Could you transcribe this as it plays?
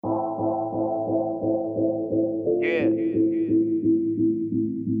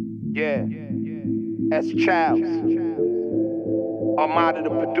That's Charles, Armada the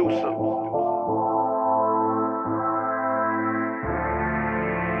producer.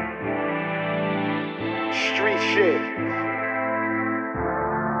 Street shit.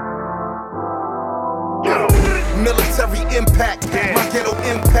 Military impact, my ghetto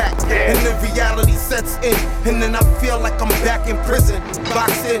impact, and then reality sets in, and then I feel like I'm back in prison,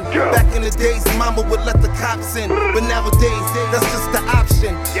 boxed in. Back in the days, mama would let the cops in, but nowadays, that's just the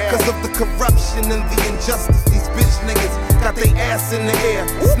option, cause of the corruption and the injustice. These bitch niggas got they ass in the air,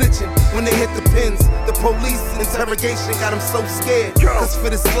 snitching when they hit the pins. The police interrogation got them so scared, cause for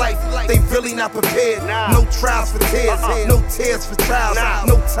this life, they really not prepared. No trials for tears, no tears for trials,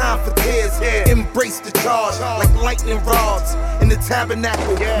 no time for tears. Embrace the charge like lightning rods in the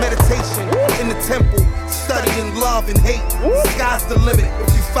tabernacle, meditation in the temple, studying love and hate. Sky's the limit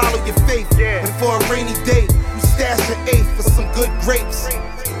if you follow your faith. And for a rainy day, you stash your eighth for some good grapes.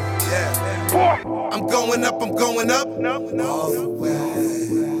 I'm going up, all the way.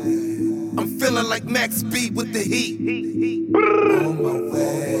 I'm feeling like Max B with the heat. On my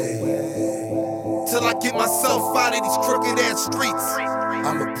way. Till I get myself out of these crooked ass streets.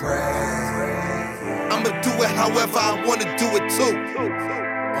 I'ma pray. I'ma do it however I wanna do it too.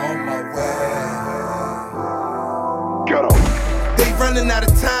 On my way. Get 'em. They running out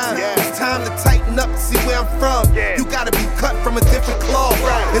of time. It's time to tighten up and see where I'm from. You gotta be cut from a different cloth,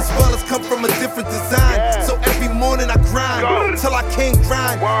 as well as come from a different design. So every morning I grind till I can't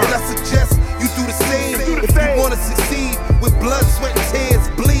grind, and I suggest you do the same if you wanna succeed. With blood, sweat, and tears,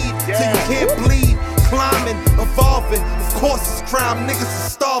 bleed till you can't bleed. Climbing, evolving, of course it's crime, niggas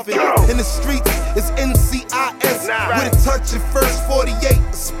is starving. In the streets, it's NCIS, with a touch of first 48,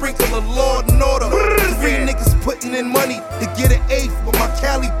 a sprinkle of law and order. 3 niggas putting in money to get an eighth, but my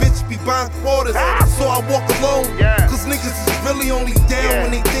Cali bitch be buying quarters. So I walk alone, cause niggas is really only down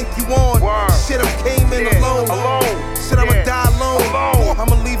when they think you on. Shit, I came in alone. Shit, I'ma die alone.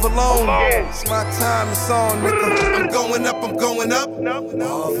 I'ma leave alone. It's my time, it's on, nigga. I'm going up,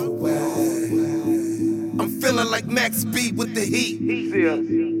 all the way. I'm feeling like Max B with the heat.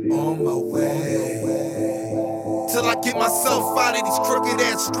 On my way. Till I get myself out of these crooked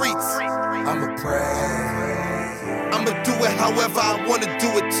ass streets. I'ma pray. I'ma do it however I wanna do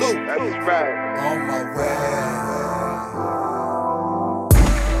it too. That's right. On my way.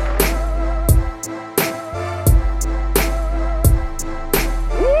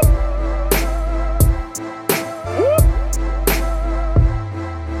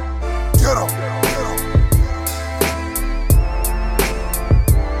 Get 'em.